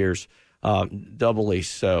German beers, doubly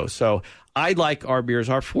so. So I like our beers.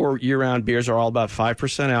 Our 4 year-round beers are all about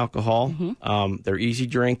 5% alcohol. They're easy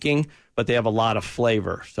drinking, but they have a lot of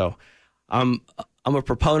flavor. So I'm a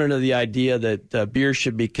proponent of the idea that beer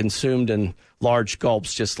should be consumed in large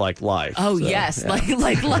gulps, just like life. Oh, so, yes, yeah.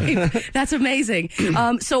 like life. That's amazing.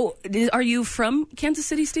 So are you from Kansas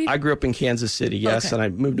City, Steve? I grew up in Kansas City, yes, okay. And I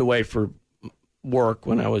moved away for work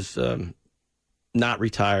when I was not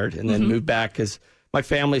retired, and then moved back because my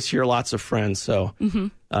family's here, lots of friends, so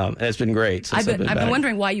and it's been great. Since I've been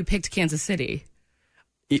wondering why you picked Kansas City.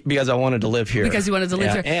 Because I wanted to live here. Because you wanted to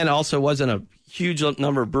live here. And also wasn't a huge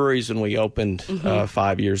number of breweries when we opened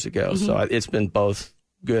 5 years ago, so it's been both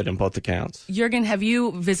good in both accounts. Jurgen, have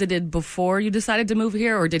you visited before you decided to move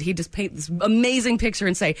here, or did he just paint this amazing picture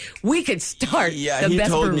and say, we could start the best brewery? Yeah, he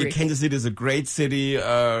told me Kansas City is a great city.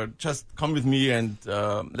 Just come with me and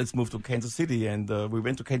let's move to Kansas City. And we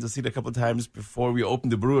went to Kansas City a couple of times before we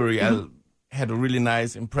opened the brewery. I had a really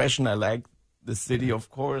nice impression. I liked the city,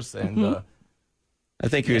 of course, and I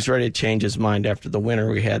think he was ready to change his mind after the winter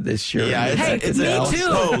we had this year. Yeah,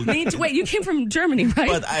 me too. Wait, you came from Germany, right?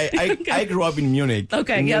 But I grew up in Munich,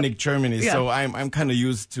 Munich, Germany, so I'm kind of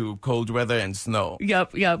used to cold weather and snow.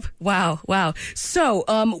 Yep. Wow. So,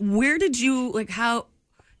 where did you, how,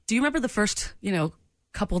 do you remember the first,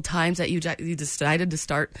 couple times that you decided to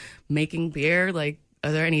start making beer? Like,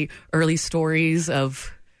 are there any early stories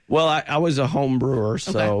of? Well, I was a home brewer,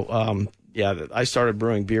 so, I started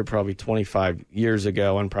brewing beer probably 25 years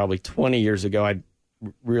ago, and probably 20 years ago, I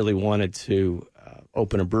really wanted to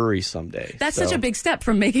open a brewery someday. That's such a big step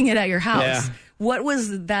from making it at your house. Yeah. What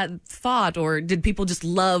was that thought, or did people just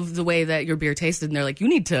love the way that your beer tasted, and they're like, you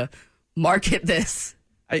need to market this?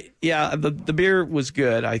 The beer was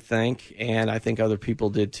good, I think, and I think other people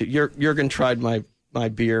did too. Jurgen tried my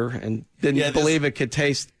beer and didn't believe it could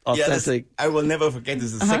taste authentic. I will never forget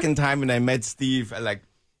this. The second time when I met Steve,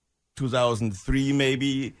 2003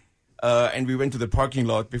 maybe, and we went to the parking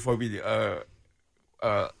lot before we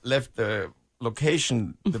left the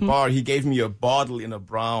location, the bar. He gave me a bottle in a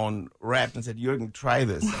brown wrap and said, Jurgen, try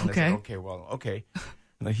this. And I said, okay.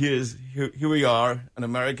 And here we are. An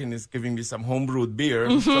American is giving me some homebrewed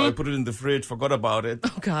beer. So I put it in the fridge, forgot about it.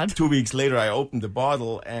 Oh, God. 2 weeks later, I opened the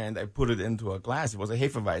bottle and I put it into a glass. It was a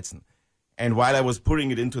Hefeweizen. And while I was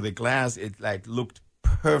putting it into the glass, it looked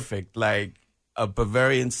perfect, like a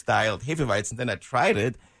Bavarian-styled Hefeweizen. Then I tried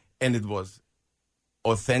it, and it was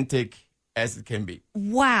authentic as it can be.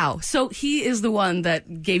 Wow. So he is the one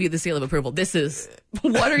that gave you the seal of approval. This is,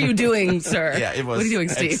 what are you doing, sir? Yeah, it was what are you doing,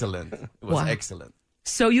 Steve? Excellent. It was excellent.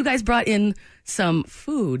 So you guys brought in some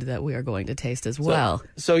food that we are going to taste as well.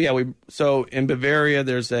 So in Bavaria,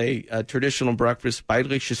 there's a traditional breakfast,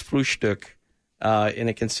 Bayerisches Frühstück, and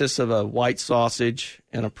it consists of a white sausage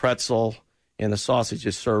and a pretzel, and the sausage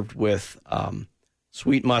is served with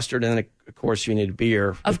sweet mustard, and then, of course, you need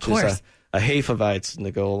beer. Of course. Is a Hefeweizen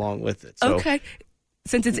to go along with it. So, okay.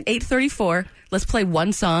 Since it's 8:34, let's play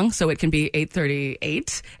one song so it can be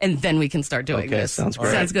 8:38, and then we can start doing this. Sounds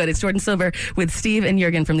great. Sounds good. It's Jordan Silver with Steve and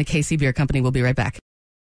Jurgen from the KC Beer Company. We'll be right back.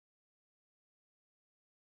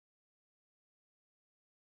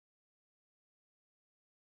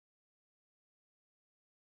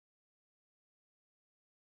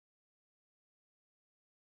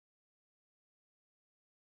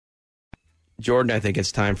 Jordan, I think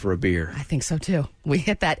it's time for a beer. I think so, too. We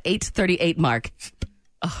hit that 8:38 mark.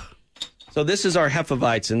 Oh. So this is our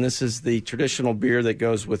Hefeweizen. This is the traditional beer that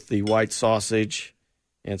goes with the white sausage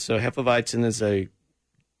And so Hefeweizen is a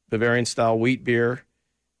Bavarian-style wheat beer,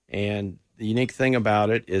 and the unique thing about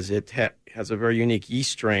it is it has a very unique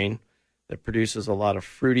yeast strain that produces a lot of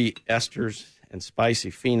fruity esters and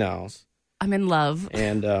spicy phenols. I'm in love.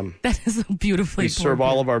 And that is beautifully. We serve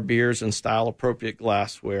all of our beers in style-appropriate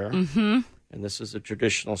glassware. Mm-hmm. And this is a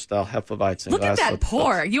traditional style Hefeweizen Look glass. Look at that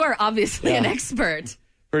pour. You are obviously an expert.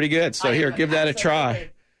 Pretty good. So here, give that a try.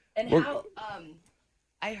 And how?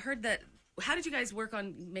 I heard that. How did you guys work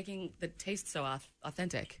on making the taste so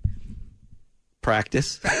authentic?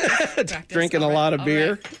 Practice. Practice. Drinking a lot of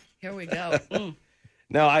beer. Right. Here we go.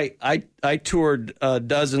 No, I toured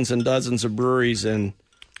dozens and dozens of breweries in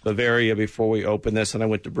Bavaria before we opened this, and I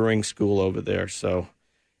went to brewing school over there. So,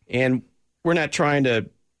 and we're not trying to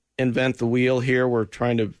invent the wheel here. We're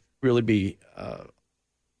trying to really be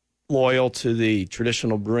loyal to the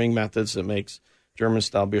traditional brewing methods that makes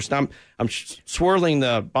German-style beers. Now, I'm swirling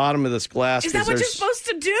the bottom of this glass. Is that what you're supposed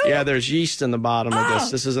to do? Yeah, there's yeast in the bottom of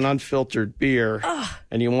this. This is an unfiltered beer,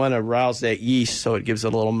 and you want to rouse that yeast so it gives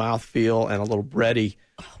it a little mouthfeel and a little bready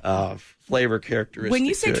flavor characteristic. When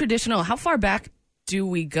you say traditional, how far back do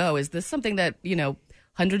we go? Is this something that,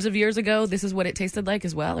 hundreds of years ago, this is what it tasted like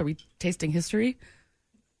as well? Are we tasting history?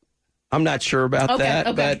 I'm not sure about that.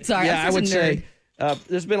 Okay, but sorry. Yeah, I would say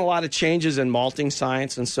there's been a lot of changes in malting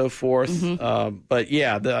science and so forth. Mm-hmm. But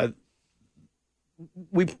yeah,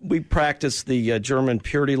 we practice the German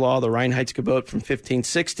purity law, the Reinheitsgebot from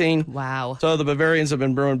 1516. Wow. So the Bavarians have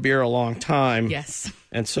been brewing beer a long time. Yes.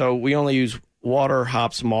 And so we only use water,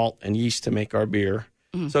 hops, malt, and yeast to make our beer.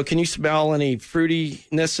 Mm-hmm. So can you smell any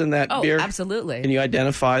fruitiness in that beer? Oh, absolutely. Can you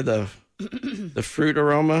identify the fruit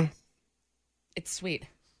aroma? It's sweet.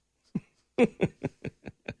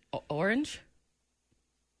 Orange?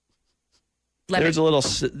 Lemon. There's a little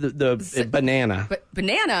banana.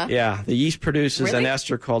 Banana? Yeah, the yeast produces an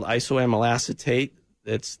ester called isoamylacetate.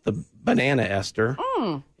 It's the banana ester.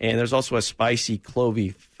 Mm. And there's also a spicy,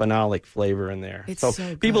 clovey, phenolic flavor in there. It's so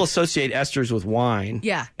good. People associate esters with wine.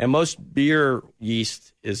 Yeah. And most beer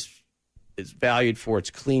yeast is valued for its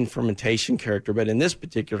clean fermentation character. But in this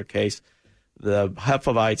particular case, the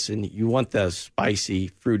Hefeweizen, you want those spicy,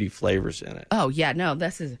 fruity flavors in it. Oh yeah, no,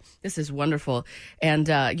 this is wonderful. And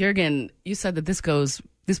Jürgen, you said that this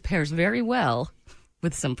pairs very well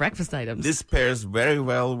with some breakfast items. This pairs very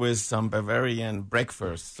well with some Bavarian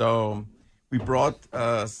breakfast. So we brought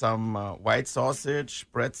some white sausage,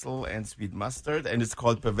 pretzel, and sweet mustard, and it's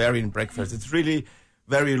called Bavarian breakfast. It's really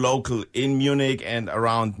very local in Munich and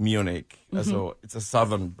around Munich. Mm-hmm. So it's a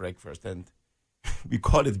southern breakfast, and we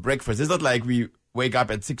call it breakfast. It's not like we wake up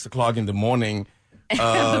at 6 o'clock in the morning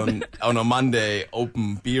on a Monday,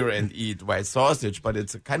 open beer and eat white sausage, but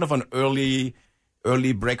it's a kind of an early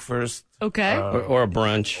breakfast. Okay. Or a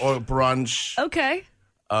brunch. Or a brunch. Okay.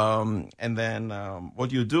 And then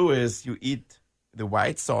what you do is you eat the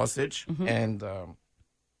white sausage, mm-hmm. and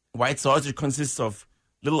white sausage consists of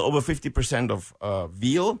a little over 50% of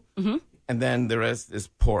veal, mm-hmm. and then the rest is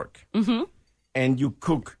pork. Mm-hmm. And you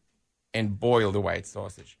cook and boil the white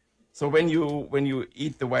sausage. So when you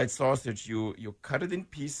eat the white sausage, you cut it in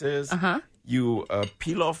pieces. Uh-huh. You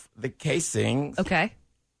peel off the casing. Okay.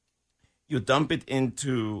 You dump it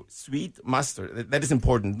into sweet mustard. That is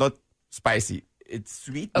important, not spicy. It's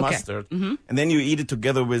sweet mustard. Mm-hmm. And then you eat it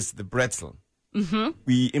together with the pretzel. Mm-hmm.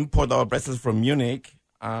 We import our pretzels from Munich,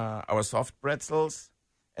 our soft pretzels.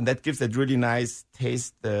 And that gives that really nice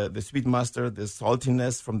taste, the sweet mustard, the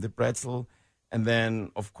saltiness from the pretzel. And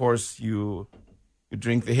then, of course, you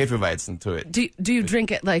drink the Hefeweizen to it. Do you drink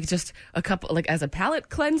it like just a couple, like as a palate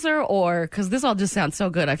cleanser, or because this all just sounds so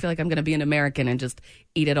good? I feel like I'm going to be an American and just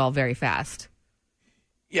eat it all very fast.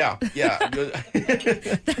 Yeah.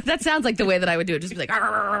 That sounds like the way that I would do it. Just be like.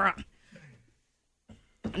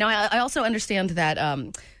 Now, I also understand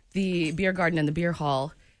that the beer garden and the beer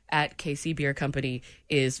hall at KC Beer Company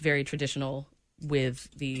is very traditional with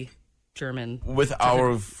the German. With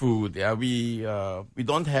our food, yeah, we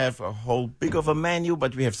don't have a whole big of a menu,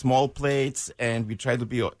 but we have small plates, and we try to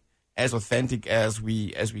be as authentic as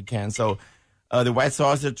we can. So, the white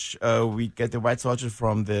sausage, we get the white sausage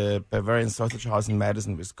from the Bavarian Sausage House in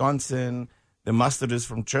Madison, Wisconsin. The mustard is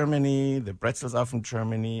from Germany. The pretzels are from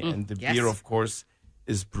Germany, and the beer, of course,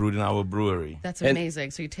 is brewed in our brewery. That's amazing.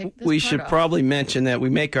 So you take this We should probably mention that we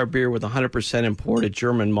make our beer with 100% imported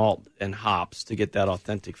German malt and hops to get that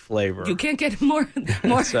authentic flavor. You can't get more German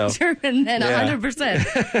than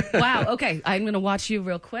 100%. Wow. Okay. I'm going to watch you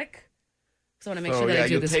real quick. So I want to make sure that I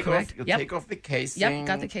do this correct. You take off the casing. Yep,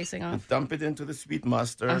 got the casing off. You dump it into the sweet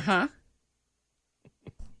mustard. Uh-huh.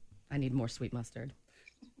 I need more sweet mustard.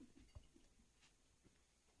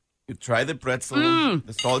 You try the pretzel,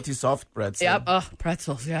 the salty, soft pretzel. Yep. Oh,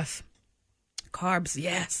 pretzels, yes. Carbs,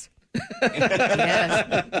 yes.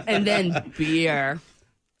 Yes. And then beer.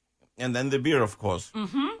 And then the beer, of course.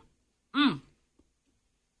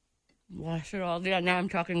 Wash it all. Yeah, now I'm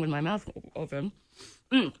talking with my mouth open.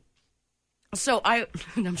 So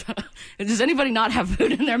does anybody not have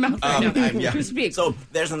food in their mouth right now? Yeah. Speak. So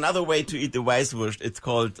there's another way to eat the Weißwurst. It's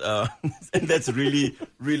called, and that's really,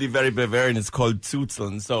 really very Bavarian. It's called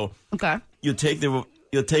Zuzeln. So okay. You take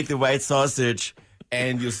the white sausage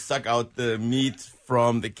and you suck out the meat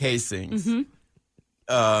from the casings.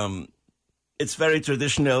 It's very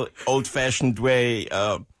traditional, old-fashioned way.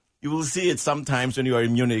 You will see it sometimes when you are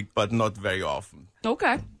in Munich, but not very often.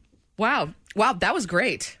 Okay. Wow, that was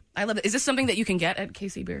great. I love it. Is this something that you can get at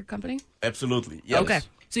KC Beer Company? Absolutely. Yes. Okay.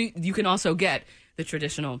 So you can also get the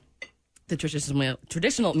traditional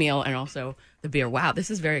meal and also the beer. Wow,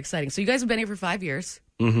 this is very exciting. So you guys have been here for 5 years.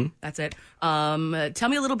 Mm-hmm. That's it. Tell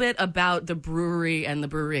me a little bit about the brewery and the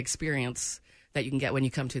brewery experience that you can get when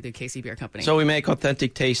you come to the KC Beer Company. So we make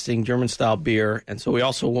authentic tasting German-style beer, and so we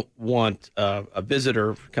also want a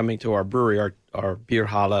visitor coming to our brewery, our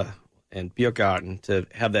Bierhalle and Biergarten, to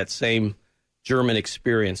have that same German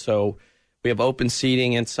experience. So we have open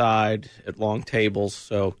seating inside at long tables,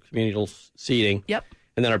 so communal seating. Yep.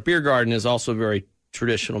 And then our beer garden is also very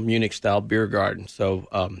traditional Munich-style beer garden. So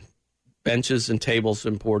benches and tables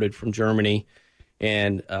imported from Germany.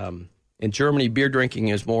 And in Germany, beer drinking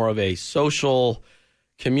is more of a social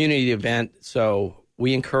community event. So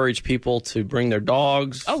we encourage people to bring their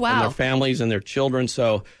dogs and their families and their children.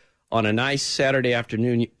 So on a nice Saturday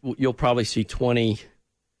afternoon, you'll probably see 20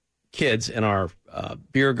 kids in our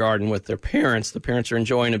beer garden with their parents. The parents are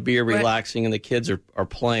enjoying a beer, relaxing, and the kids are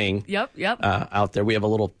playing. Yep. Out there. We have a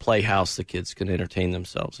little playhouse the kids can entertain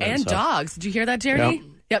themselves in. And dogs. Did you hear that, Jeremy?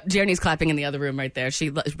 Yep. Jeremy's clapping in the other room right there. She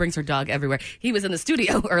brings her dog everywhere. He was in the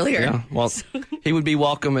studio earlier. Yeah, well, he would be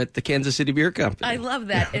welcome at the Kansas City Beer Company. I love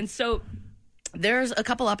that. And so there's a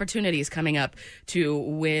couple opportunities coming up to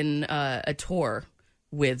win a tour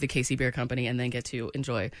with the KC Beer Company and then get to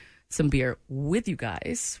enjoy some beer with you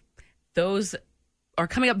guys. Those are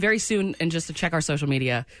coming up very soon, and just to check our social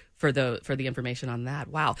media for the information on that.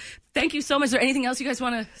 Wow. Thank you so much. Is there anything else you guys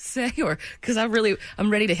want to say? Or because I'm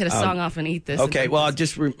ready to hit a song off and eat this. Okay, well, I'll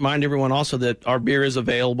just remind everyone also that our beer is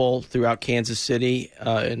available throughout Kansas City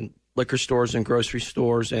in liquor stores and grocery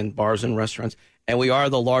stores and bars and restaurants. And we are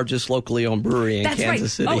the largest locally owned brewery in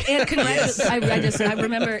Kansas City. Oh, and congratulations. I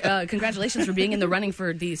remember congratulations for being in the running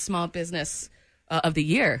for the Small Business of the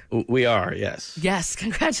Year. We are, yes. Yes,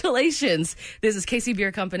 congratulations. This is KC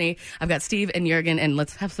Beer Company. I've got Steve and Jürgen, and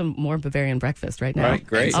let's have some more Bavarian breakfast right now. All right,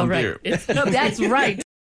 great. All right. No, that's right.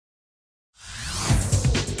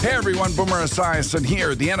 Hey everyone, Boomer Esiason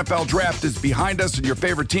here. The NFL Draft is behind us and your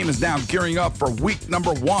favorite team is now gearing up for week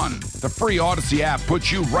number 1. The free Odyssey app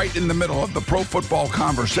puts you right in the middle of the pro football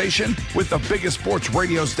conversation with the biggest sports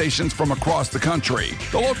radio stations from across the country.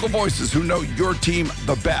 The local voices who know your team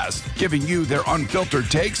the best, giving you their unfiltered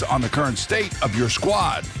takes on the current state of your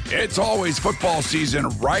squad. It's always football season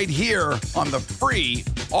right here on the free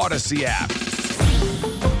Odyssey app.